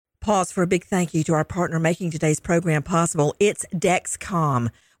pause for a big thank you to our partner making today's program possible. It's Dexcom.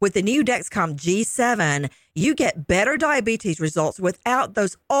 With the new Dexcom G7, you get better diabetes results without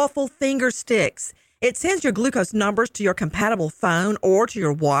those awful finger sticks. It sends your glucose numbers to your compatible phone or to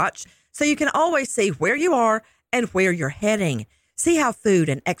your watch, so you can always see where you are and where you're heading. See how food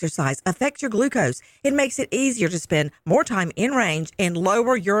and exercise affect your glucose. It makes it easier to spend more time in range and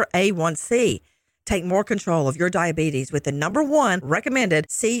lower your A1C. Take more control of your diabetes with the #1 recommended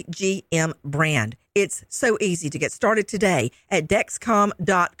CGM brand. It's so easy to get started today at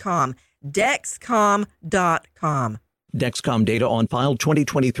Dexcom.com. Dexcom.com. Dexcom data on file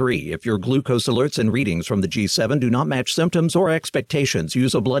 2023. If your glucose alerts and readings from the G7 do not match symptoms or expectations,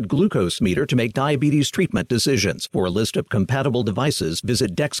 use a blood glucose meter to make diabetes treatment decisions. For a list of compatible devices,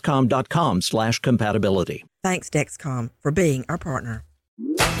 visit Dexcom.com/compatibility. Thanks, Dexcom, for being our partner.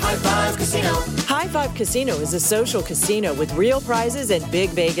 High Five Casino. High Five Casino is a social casino with real prizes and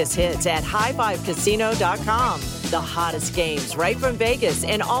big Vegas hits at highfivecasino.com. The hottest games right from Vegas,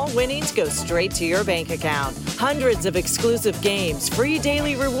 and all winnings go straight to your bank account. Hundreds of exclusive games, free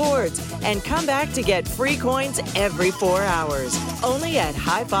daily rewards, and come back to get free coins every 4 hours. Only at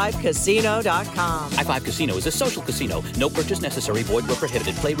highfivecasino.com. High Five Casino is a social casino. No purchase necessary. Void where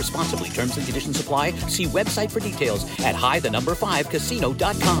prohibited. Play responsibly. Terms and conditions apply. See website for details at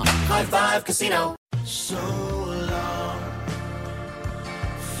high5casino.com. High Five Casino. So long,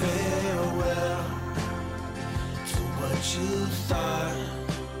 farewell to what you thought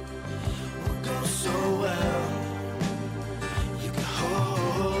would go so well. You can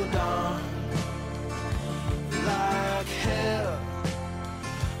hold on like hell,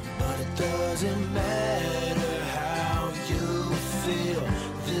 but it doesn't matter how you feel.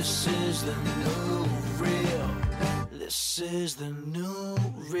 This is the new real. This is the new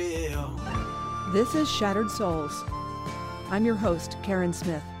real. This is Shattered Souls. I'm your host, Karen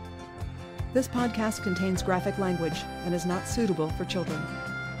Smith. This podcast contains graphic language and is not suitable for children.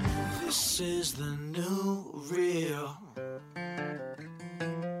 This is the new real.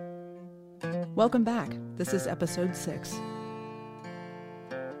 Welcome back. This is episode 6.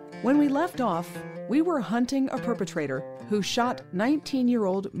 When we left off, we were hunting a perpetrator who shot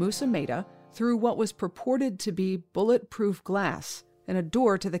 19-year-old Musa Maida through what was purported to be bulletproof glass in a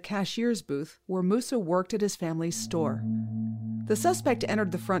door to the cashier's booth where Musa worked at his family's store. The suspect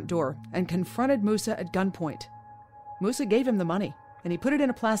entered the front door and confronted Musa at gunpoint. Musa gave him the money, and he put it in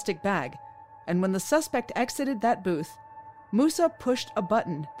a plastic bag, and when the suspect exited that booth, Musa pushed a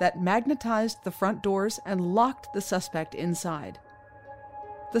button that magnetized the front doors and locked the suspect inside.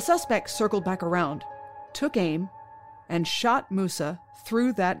 The suspect circled back around, took aim, and shot Musa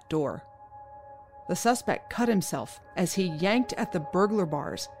through that door. The suspect cut himself as he yanked at the burglar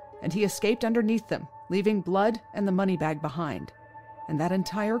bars, and he escaped underneath them, leaving blood and the money bag behind. And that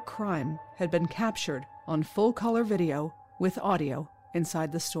entire crime had been captured on full-color video with audio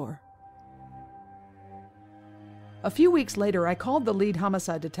inside the store. A few weeks later, I called the lead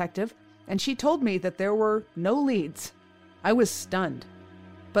homicide detective, and she told me that there were no leads. I was stunned.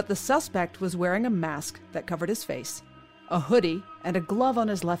 But the suspect was wearing a mask that covered his face, a hoodie, and a glove on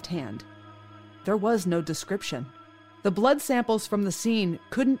his left hand. There was no description. The blood samples from the scene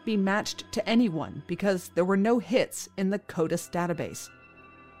couldn't be matched to anyone because there were no hits in the CODIS database.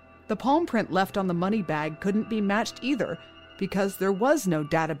 The palm print left on the money bag couldn't be matched either because there was no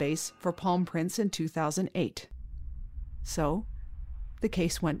database for palm prints in 2008. So, the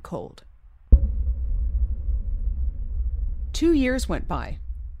case went cold. 2 years went by,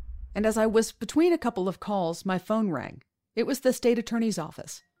 and as I was between a couple of calls, my phone rang. It was the state attorney's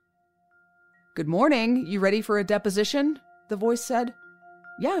office. "Good morning. You ready for a deposition?" the voice said.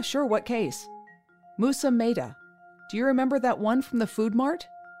 "Yeah, sure. What case?" "Musa Maida. Do you remember that one from the food mart?"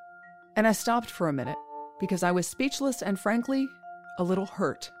 And I stopped for a minute because I was speechless and, frankly, a little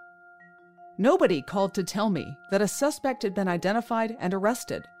hurt. Nobody called to tell me that a suspect had been identified and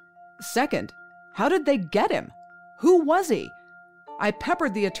arrested. Second, how did they get him? Who was he? I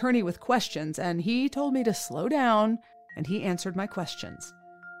peppered the attorney with questions, and he told me to slow down, and he answered my questions.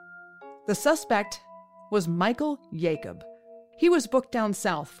 The suspect was Michael Jacob. He was booked down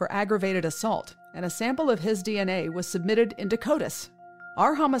south for aggravated assault, and a sample of his DNA was submitted into CODIS.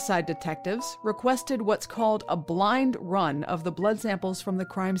 Our homicide detectives requested what's called a blind run of the blood samples from the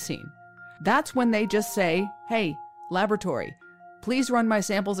crime scene. That's when they just say, "Hey, laboratory, please run my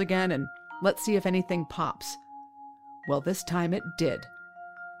samples again and let's see if anything pops." Well, this time it did.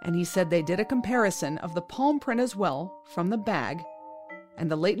 And he said they did a comparison of the palm print as well from the bag,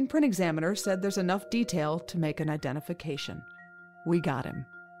 and the latent print examiner said there's enough detail to make an identification. We got him.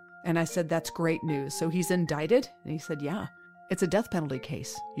 And I said, "That's great news. So he's indicted?" And he said, "Yeah." It's a death penalty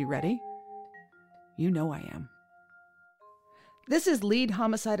case. You ready? You know I am. This is lead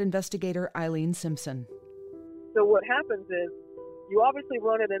homicide investigator Eileen Simpson. So what happens is, you obviously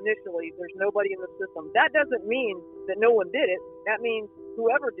run it initially. There's nobody in the system. That doesn't mean that no one did it. That means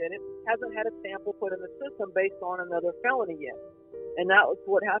whoever did it hasn't had a sample put in the system based on another felony yet. And that was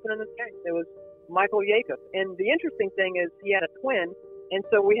what happened in this case. It was Michael Jacob. And the interesting thing is he had a twin, and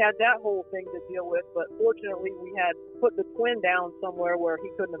so we had that whole thing to deal with. But fortunately, we had put the twin down somewhere where he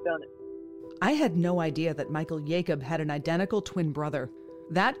couldn't have done it. I had no idea that Michael Jacob had an identical twin brother.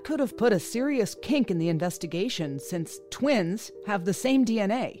 That could have put a serious kink in the investigation since twins have the same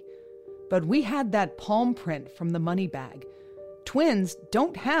DNA. But we had that palm print from the money bag. Twins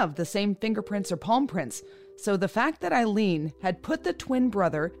don't have the same fingerprints or palm prints, so the fact that Eileen had put the twin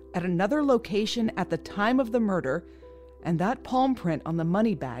brother at another location at the time of the murder, and that palm print on the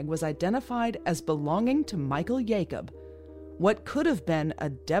money bag was identified as belonging to Michael Jacob, what could have been a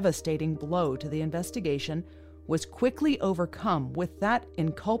devastating blow to the investigation was quickly overcome with that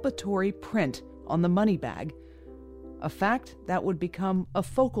inculpatory print on the money bag, a fact that would become a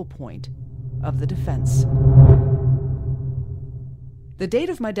focal point of the defense. The date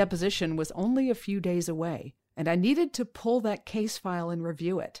of my deposition was only a few days away, and I needed to pull that case file and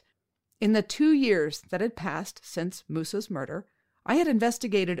review it. In the 2 years that had passed since Musa's murder, I had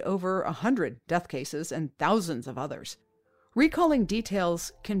investigated over 100 death cases and thousands of others. Recalling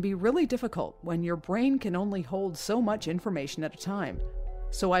details can be really difficult when your brain can only hold so much information at a time.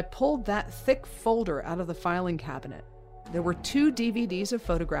 So I pulled that thick folder out of the filing cabinet. There were 2 DVDs of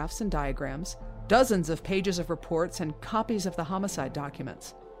photographs and diagrams, dozens of pages of reports, and copies of the homicide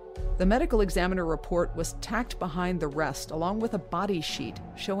documents. The medical examiner report was tacked behind the rest along with a body sheet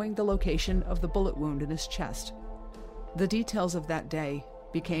showing the location of the bullet wound in his chest. The details of that day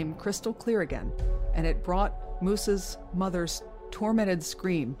became crystal clear again, and it brought Musa's mother's tormented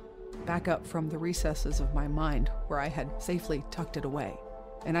scream back up from the recesses of my mind where I had safely tucked it away.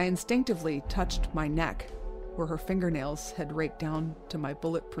 And I instinctively touched my neck where her fingernails had raked down to my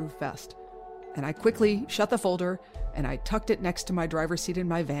bulletproof vest. And I quickly shut the folder and I tucked it next to my driver's seat in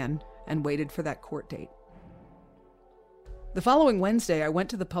my van and waited for that court date. The following Wednesday, I went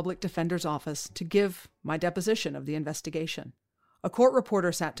to the public defender's office to give my deposition of the investigation. A court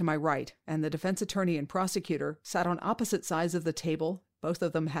reporter sat to my right, and the defense attorney and prosecutor sat on opposite sides of the table. Both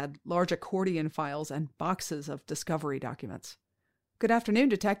of them had large accordion files and boxes of discovery documents. "Good afternoon,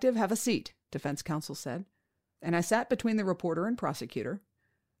 Detective. Have a seat," defense counsel said. And I sat between the reporter and prosecutor.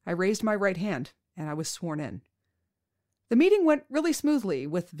 I raised my right hand, and I was sworn in. The meeting went really smoothly,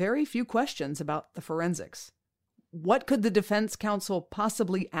 with very few questions about the forensics. What could the defense counsel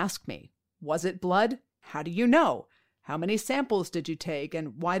possibly ask me? Was it blood? How do you know? How many samples did you take,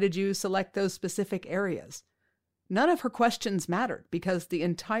 and why did you select those specific areas? None of her questions mattered because the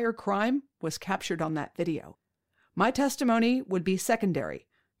entire crime was captured on that video. My testimony would be secondary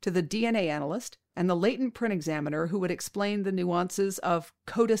to the DNA analyst and the latent print examiner who would explain the nuances of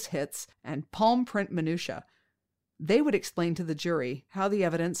CODIS hits and palm print minutia. They would explain to the jury how the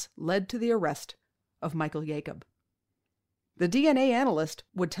evidence led to the arrest of Michael Jacob. The DNA analyst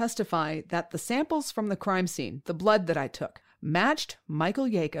would testify that the samples from the crime scene, the blood that I took, matched Michael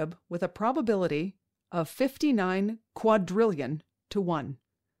Jacob with a probability of 59 quadrillion to 1.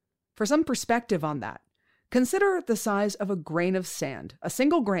 For some perspective on that, consider the size of a grain of sand, a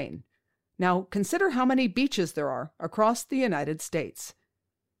single grain. Now consider how many beaches there are across the United States.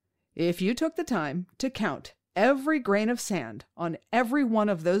 If you took the time to count every grain of sand on every one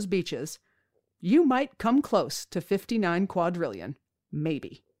of those beaches, you might come close to 59 quadrillion,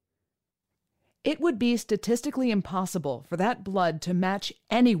 maybe. It would be statistically impossible for that blood to match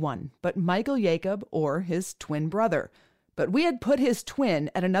anyone but Michael Jacob or his twin brother. But we had put his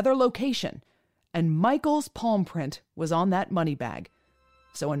twin at another location, and Michael's palm print was on that money bag.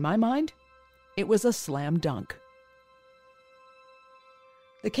 So in my mind, it was a slam dunk.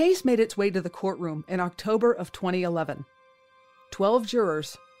 The case made its way to the courtroom in October of 2011. 12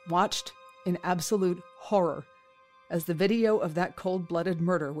 jurors watched in absolute horror as the video of that cold-blooded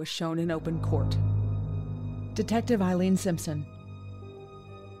murder was shown in open court. Detective Eileen Simpson.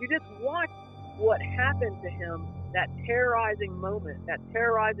 You just watch what happened to him, that terrorizing moment, that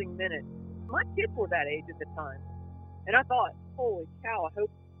terrorizing minute. My kids were that age at the time. And I thought, holy cow,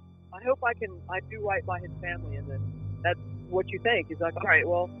 I hope I do right by his family. And then that's what you think. It's like, all right,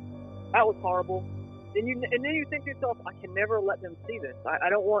 well, that was horrible. And then you think to yourself, I can never let them see this. I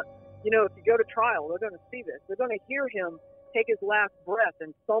don't want, if you go to trial, they're going to see this. They're going to hear him take his last breath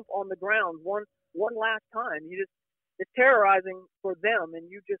and thump on the ground one last time. It's terrorizing for them, and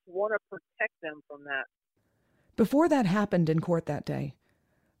you just want to protect them from that. Before that happened in court that day,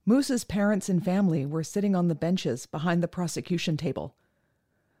 Moose's parents and family were sitting on the benches behind the prosecution table.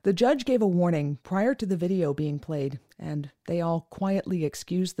 The judge gave a warning prior to the video being played, and they all quietly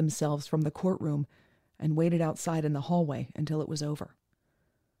excused themselves from the courtroom and waited outside in the hallway until it was over.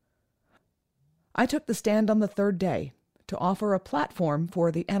 I took the stand on the third day to offer a platform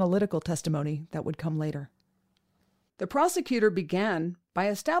for the analytical testimony that would come later. The prosecutor began by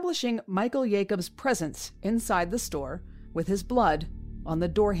establishing Michael Jacob's presence inside the store with his blood on the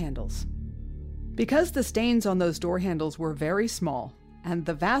door handles. Because the stains on those door handles were very small, and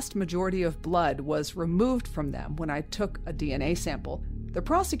the vast majority of blood was removed from them when I took a DNA sample, the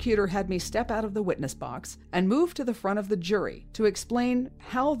prosecutor had me step out of the witness box and move to the front of the jury to explain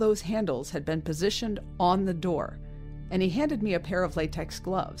how those handles had been positioned on the door. And he handed me a pair of latex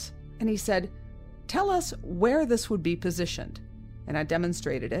gloves. And he said, "Tell us where this would be positioned." And I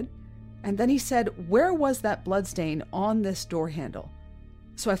demonstrated it. And then he said, "Where was that blood stain on this door handle?"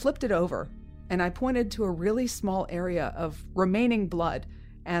 So I flipped it over, and I pointed to a really small area of remaining blood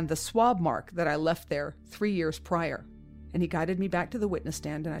and the swab mark that I left there 3 years prior. And he guided me back to the witness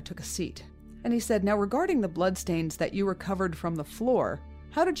stand, and I took a seat. And he said, "Now, regarding the blood stains that you recovered from the floor,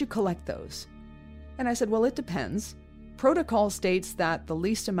 how did you collect those?" And I said, "Well, it depends. Protocol states that the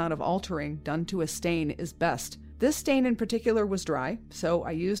least amount of altering done to a stain is best. This stain in particular was dry, so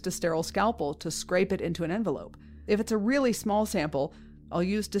I used a sterile scalpel to scrape it into an envelope. If it's a really small sample, I'll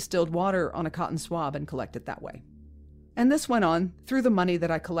use distilled water on a cotton swab and collect it that way." And this went on through the money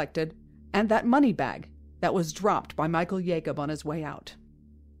that I collected and that money bag that was dropped by Michael Jacob on his way out.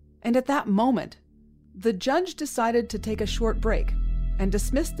 And at that moment, the judge decided to take a short break and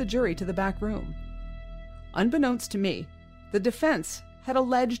dismissed the jury to the back room. Unbeknownst to me, the defense had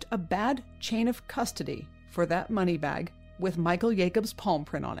alleged a bad chain of custody for that money bag with Michael Jacob's palm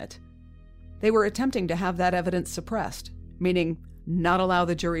print on it. They were attempting to have that evidence suppressed, meaning not allow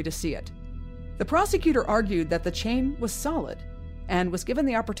the jury to see it. The prosecutor argued that the chain was solid and was given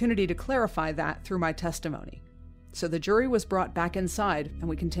the opportunity to clarify that through my testimony. So the jury was brought back inside, and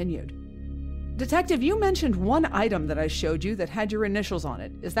we continued. "Detective, you mentioned one item that I showed you that had your initials on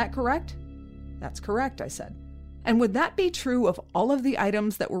it. Is that correct?" "That's correct," I said. "And would that be true of all of the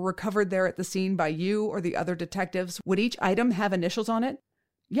items that were recovered there at the scene by you or the other detectives? Would each item have initials on it?"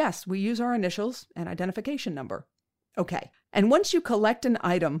 "Yes, we use our initials and identification number." "Okay. And once you collect an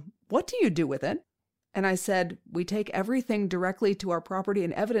item, what do you do with it?" And I said, "We take everything directly to our property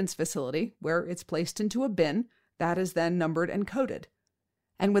and evidence facility, where it's placed into a bin that is then numbered and coded."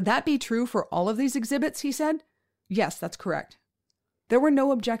 "And would that be true for all of these exhibits?" he said. "Yes, that's correct." There were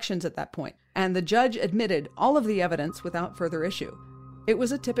no objections at that point, and the judge admitted all of the evidence without further issue. It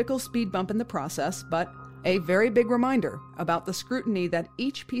was a typical speed bump in the process, but a very big reminder about the scrutiny that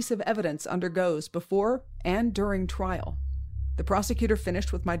each piece of evidence undergoes before and during trial. The prosecutor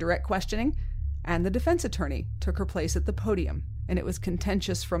finished with my direct questioning, and the defense attorney took her place at the podium, and it was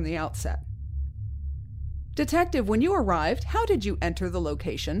contentious from the outset. "Detective, when you arrived, how did you enter the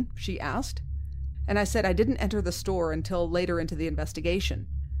location?" she asked. And I said, "I didn't enter the store until later into the investigation."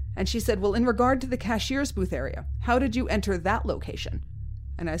 And she said, "Well, in regard to the cashier's booth area, how did you enter that location?"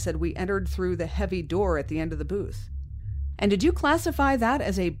 And I said, "We entered through the heavy door at the end of the booth." "And did you classify that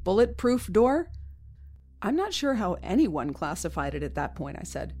as a bulletproof door?" "I'm not sure how anyone classified it at that point," I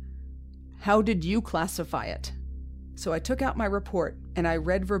said. "How did you classify it?" So I took out my report and I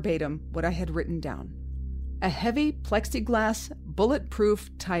read verbatim what I had written down. A heavy plexiglass,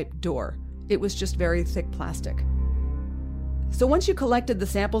 bulletproof type door. It was just very thick plastic. "So once you collected the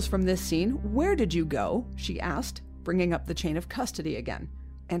samples from this scene, where did you go?" she asked, bringing up the chain of custody again.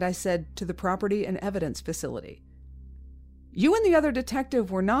 And I said, "To the property and evidence facility." "You and the other detective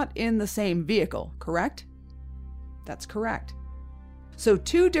were not in the same vehicle, correct?" "That's correct." "So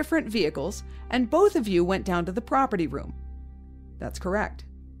 2 different vehicles, and both of you went down to the property room." "That's correct."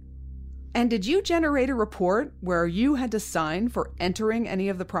 "And did you generate a report where you had to sign for entering any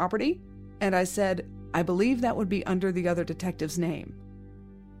of the property?" And I said, "I believe that would be under the other detective's name."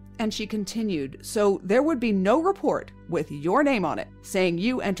 And she continued, "So there would be no report with your name on it saying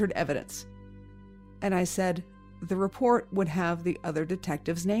you entered evidence." And I said, "The report would have the other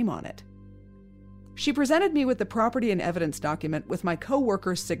detective's name on it." She presented me with the property and evidence document with my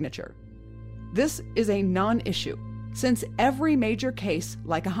co-worker's signature. This is a non-issue, since every major case,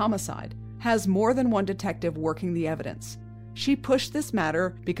 like a homicide, has more than one detective working the evidence. She pushed this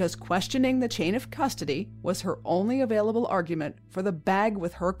matter because questioning the chain of custody was her only available argument for the bag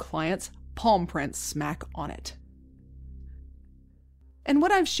with her client's palm print smack on it. And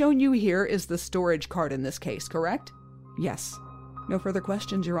what I've shown you here is the storage card in this case, correct? Yes. No further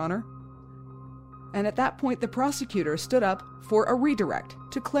questions, Your Honor. and at that point the prosecutor stood up for a redirect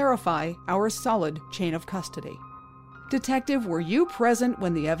to clarify our solid chain of custody. "Detective, were you present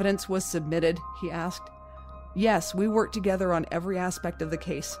when the evidence was submitted?" he asked. "Yes, we worked together on every aspect of the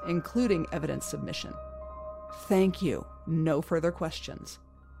case, including evidence submission." "Thank you. No further questions."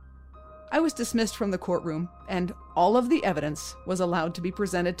 I was dismissed from the courtroom, and all of the evidence was allowed to be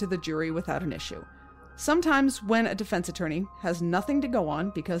presented to the jury without an issue. Sometimes when a defense attorney has nothing to go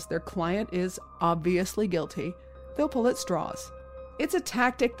on because their client is obviously guilty, they'll pull at straws. It's a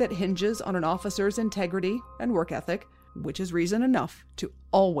tactic that hinges on an officer's integrity and work ethic, which is reason enough to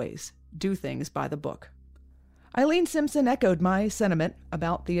always do things by the book. Eileen Simpson echoed my sentiment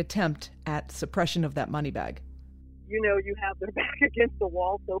about the attempt at suppression of that money bag. You know, you have their back against the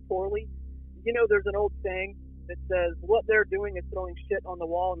wall so poorly. You know, there's an old saying that says, what they're doing is throwing shit on the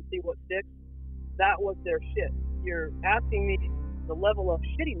wall and see what sticks. That was their shit. You're asking me the level of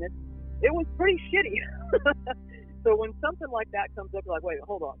shittiness. It was pretty shitty. So when something like that comes up, you're like, wait,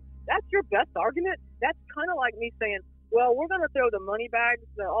 hold on. That's your best argument? That's kind of like me saying, well, we're going to throw the money bags,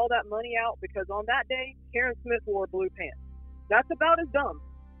 all that money out, because on that day, Karen Smith wore blue pants. That's about as dumb.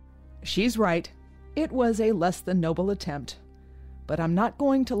 She's right. It was a less than noble attempt. But I'm not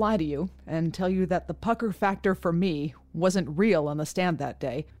going to lie to you and tell you that the pucker factor for me wasn't real on the stand that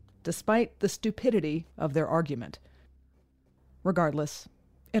day, despite the stupidity of their argument. Regardless,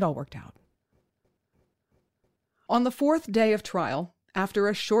 it all worked out. On the fourth day of trial, after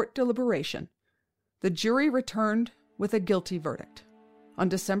a short deliberation, the jury returned with a guilty verdict. On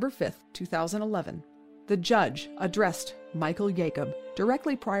December 5th, 2011, the judge addressed Michael Jacob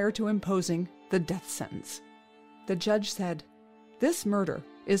directly prior to imposing the death sentence. The judge said, "This murder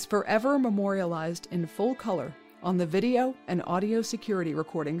is forever memorialized in full color on the video and audio security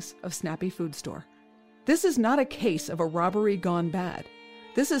recordings of Snappy Food Store. This is not a case of a robbery gone bad.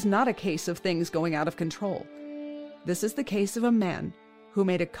 This is not a case of things going out of control. This is the case of a man who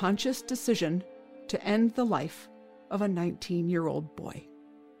made a conscious decision to end the life of a 19-year-old boy."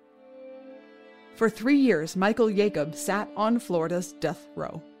 For 3 years, Michael Jacob sat on Florida's death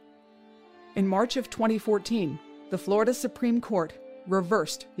row. In March of 2014, the Florida Supreme Court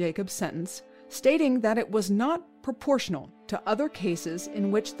reversed Jacob's sentence, stating that it was not proportional to other cases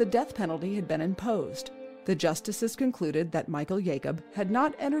in which the death penalty had been imposed. The justices concluded that Michael Jacob had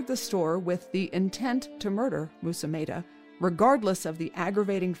not entered the store with the intent to murder Musa Mehta, regardless of the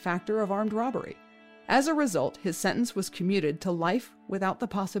aggravating factor of armed robbery. As a result, his sentence was commuted to life without the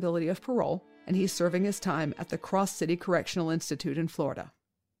possibility of parole, and he's serving his time at the Cross City Correctional Institute in Florida.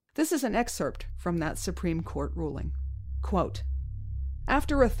 This is an excerpt from that Supreme Court ruling. Quote,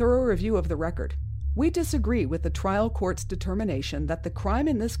 "After a thorough review of the record, we disagree with the trial court's determination that the crime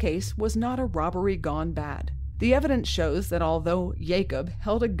in this case was not a robbery gone bad. The evidence shows that although Jacob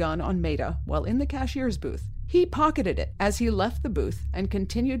held a gun on Mehta while in the cashier's booth, he pocketed it as he left the booth and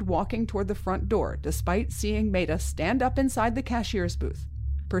continued walking toward the front door despite seeing Mehta stand up inside the cashier's booth.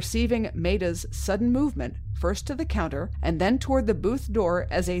 Perceiving Mehta's sudden movement, first to the counter and then toward the booth door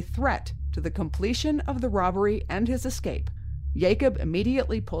as a threat to the completion of the robbery and his escape, Jacob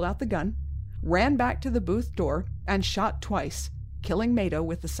immediately pulled out the gun, ran back to the booth door, and shot twice, killing Mehta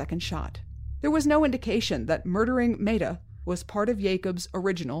with the second shot. There was no indication that murdering Mehta was part of Jacob's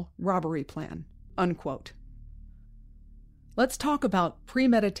original robbery plan." Unquote. Let's talk about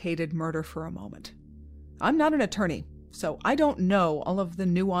premeditated murder for a moment. I'm not an attorney, so I don't know all of the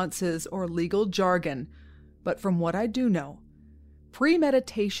nuances or legal jargon, but from what I do know,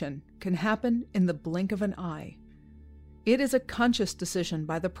 premeditation can happen in the blink of an eye. It is a conscious decision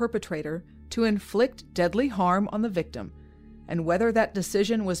by the perpetrator to inflict deadly harm on the victim, and whether that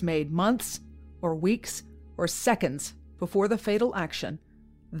decision was made months or weeks or seconds before the fatal action,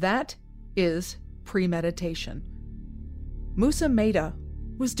 that is premeditation. Musa Mehta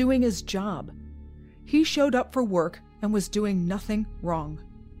was doing his job. He showed up for work and was doing nothing wrong.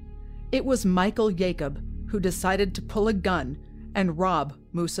 It was Michael Jacob who decided to pull a gun and rob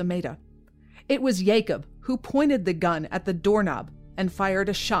Musa Mehta. It was Jacob who pointed the gun at the doorknob and fired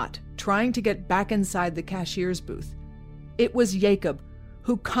a shot, trying to get back inside the cashier's booth. It was Jacob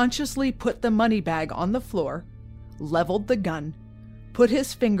who consciously put the money bag on the floor, leveled the gun, put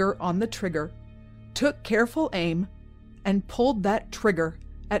his finger on the trigger, took careful aim, and pulled that trigger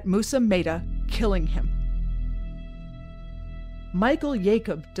at Musa Mehta, killing him. Michael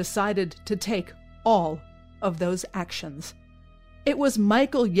Jacob decided to take all of those actions. It was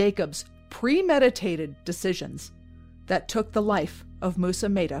Michael Jacob's premeditated decisions that took the life of Musa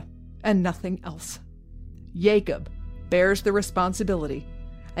Mehta and nothing else. Jacob bears the responsibility,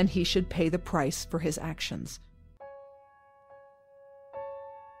 and he should pay the price for his actions.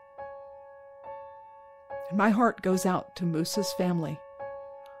 And my heart goes out to Moose's family.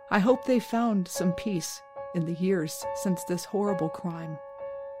 I hope they found some peace in the years since this horrible crime.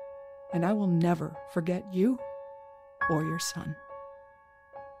 And I will never forget you or your son.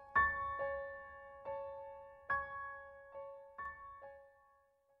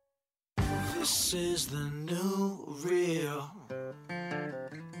 This is the new real.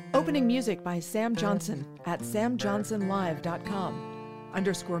 Opening music by Sam Johnson at samjohnsonlive.com.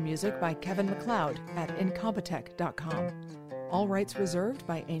 _ music by Kevin MacLeod at incompetech.com. All rights reserved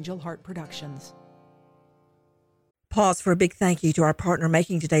by Angel Heart Productions. Pause for a big thank you to our partner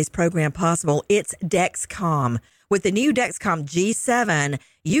making today's program possible. It's Dexcom. With the new Dexcom G7,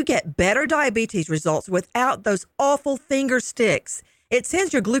 you get better diabetes results without those awful finger sticks. It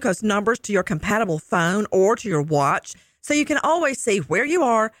sends your glucose numbers to your compatible phone or to your watch, so you can always see where you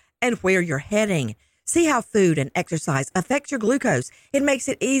are and where you're heading. See how food and exercise affect your glucose. It makes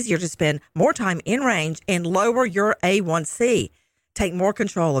it easier to spend more time in range and lower your A1C. Take more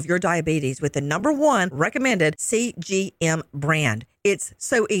control of your diabetes with the #1 recommended CGM brand. It's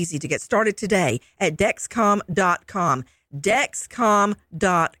so easy to get started today at Dexcom.com. Dexcom.com.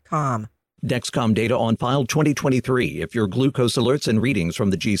 Dexcom data on file 2023. If your glucose alerts and readings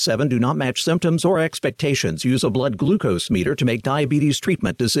from the G7 do not match symptoms or expectations, use a blood glucose meter to make diabetes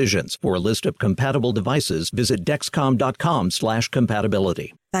treatment decisions. For a list of compatible devices, visit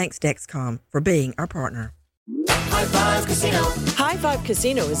Dexcom.com/compatibility. Thanks, Dexcom, for being our partner. High Five Casino. High Five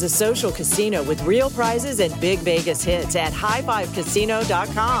Casino is a social casino with real prizes and big Vegas hits at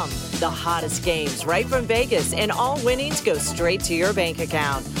highfivecasino.com. The hottest games right from Vegas, and all winnings go straight to your bank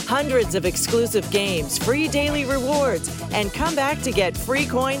account. Hundreds of exclusive games, free daily rewards, and come back to get free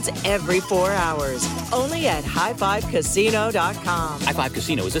coins every 4 hours. Only at highfivecasino.com. High Five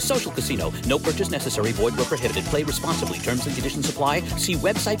Casino is a social casino. No purchase necessary. Void where prohibited. Play responsibly. Terms and conditions apply. See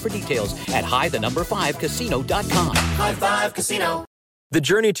website for details at high5casino.com. High Five Casino. The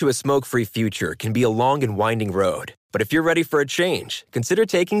journey to a smoke-free future can be a long and winding road. But if you're ready for a change, consider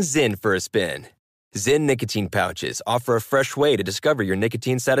taking Zyn for a spin. Zyn nicotine pouches offer a fresh way to discover your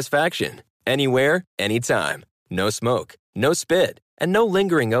nicotine satisfaction. Anywhere, anytime. No smoke, no spit, and no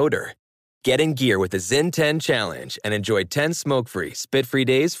lingering odor. Get in gear with the Zyn 10 Challenge and enjoy 10 smoke-free, spit-free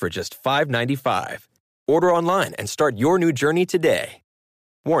days for just $5.95. Order online and start your new journey today.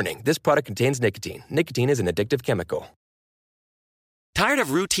 Warning, this product contains nicotine. Nicotine is an addictive chemical. Tired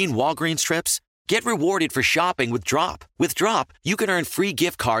of routine Walgreens trips? Get rewarded for shopping with Drop. With Drop, you can earn free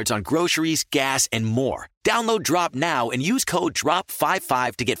gift cards on groceries, gas, and more. Download Drop now and use code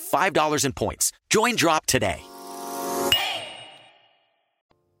DROP55 to get $5 in points. Join Drop today.